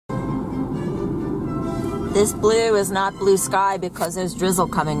This blue is not blue sky because there's drizzle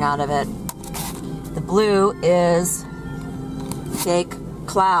coming out of it. The blue is fake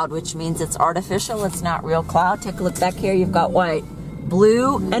cloud, which means it's artificial. It's not real cloud. Take a look back here. You've got white.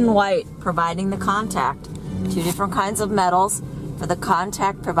 Blue and white providing the contact. Two different kinds of metals for the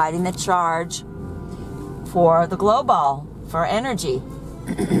contact, providing the charge for the glow ball, for energy.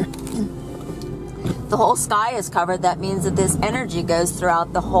 The whole sky is covered. That means that this energy goes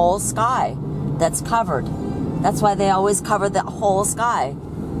throughout the whole sky that's covered. That's why they always cover the whole sky.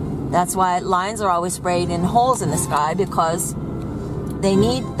 That's why lines are always sprayed in holes in the sky, because they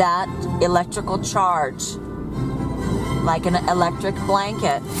need that electrical charge, like an electric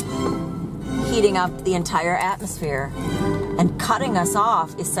blanket, heating up the entire atmosphere and cutting us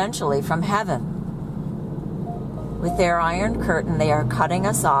off essentially from heaven. With their iron curtain, they are cutting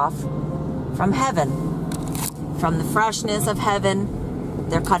us off from heaven, from the freshness of heaven.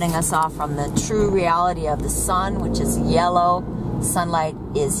 They're cutting us off from the true reality of the sun, which is yellow. Sunlight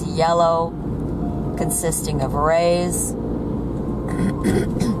is yellow, consisting of rays.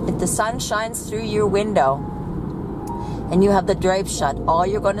 If the sun shines through your window and you have the drapes shut, all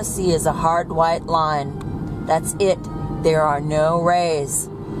you're going to see is a hard white line. That's it. There are no rays.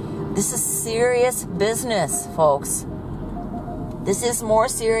 This is serious business, folks. This is more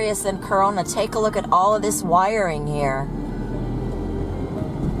serious than Corona. Take a look at all of this wiring here.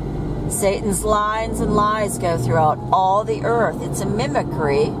 Satan's lines and lies go throughout all the earth. It's a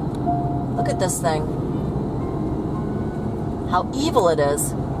mimicry. Look at this thing. How evil it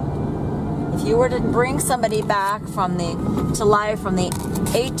is. If you were to bring somebody back to life from the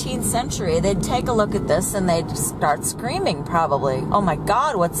 18th century, they'd take a look at this and they'd start screaming probably. Oh my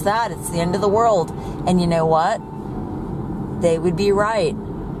God, what's that? It's the end of the world. And you know what? They would be right.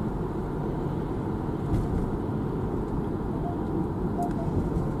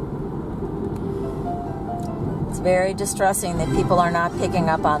 It's very distressing that people are not picking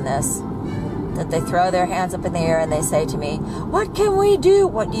up on this. That they throw their hands up in the air and they say to me, what can we do?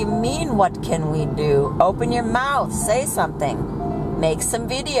 What do you mean, what can we do? Open your mouth, say something, make some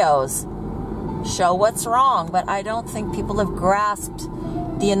videos, show what's wrong. But I don't think people have grasped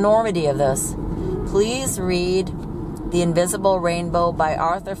the enormity of this. Please read The Invisible Rainbow by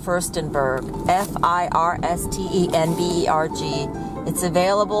Arthur Furstenberg, F-I-R-S-T-E-N-B-E-R-G. It's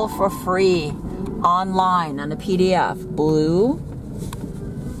available for free online on a PDF, blue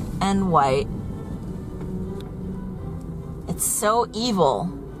and white. It's so evil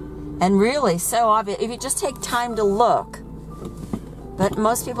and really so obvious if you just take time to look. But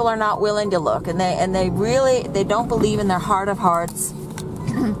most people are not willing to look, and they don't believe in their heart of hearts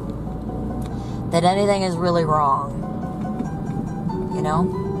that anything is really wrong. You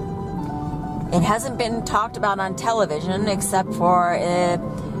know, it hasn't been talked about on television except for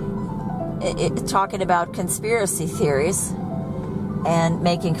talking about conspiracy theories and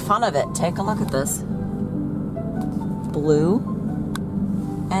making fun of it. Take a look at this. Blue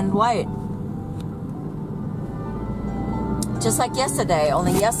and white. Just like yesterday,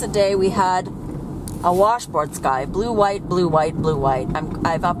 only yesterday we had a washboard sky. Blue, white, blue, white, blue, white.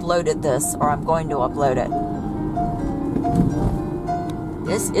 I've uploaded this, or I'm going to upload it.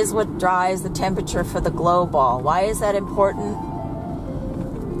 This is what drives the temperature for the glow ball. Why is that important?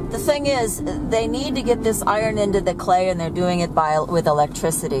 The thing is, they need to get this iron into the clay, and they're doing it with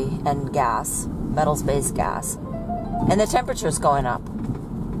electricity and gas, metals-based gas. And the temperature's going up.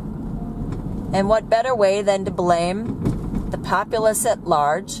 And what better way than to blame the populace at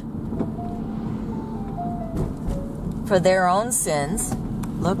large for their own sins?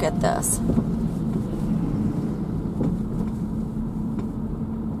 Look at this.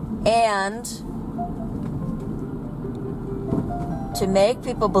 And to make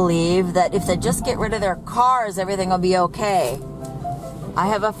people believe that if they just get rid of their cars, everything will be okay. I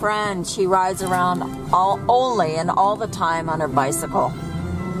have a friend, she rides around only and all the time on her bicycle.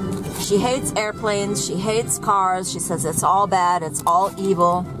 She hates airplanes, she hates cars, she says it's all bad, it's all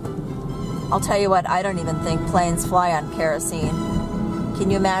evil. I'll tell you what, I don't even think planes fly on kerosene.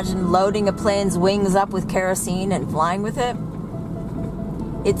 Can you imagine loading a plane's wings up with kerosene and flying with it?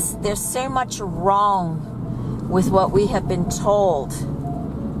 There's so much wrong with what we have been told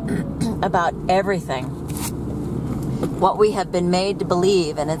about everything, what we have been made to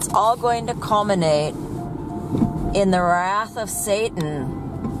believe, and it's all going to culminate in the wrath of Satan,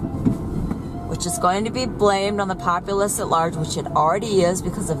 which is going to be blamed on the populace at large, which it already is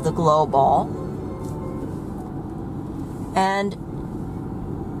because of the glow ball. And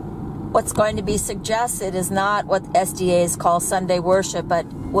what's going to be suggested is not what SDAs call Sunday worship, but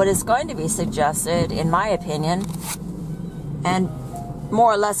what is going to be suggested, in my opinion, and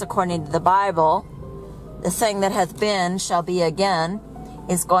more or less according to the Bible, the thing that hath been shall be again,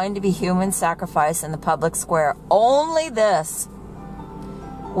 is going to be human sacrifice in the public square. Only this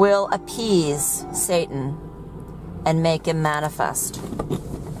will appease Satan and make him manifest.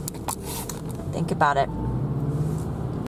 Think about it.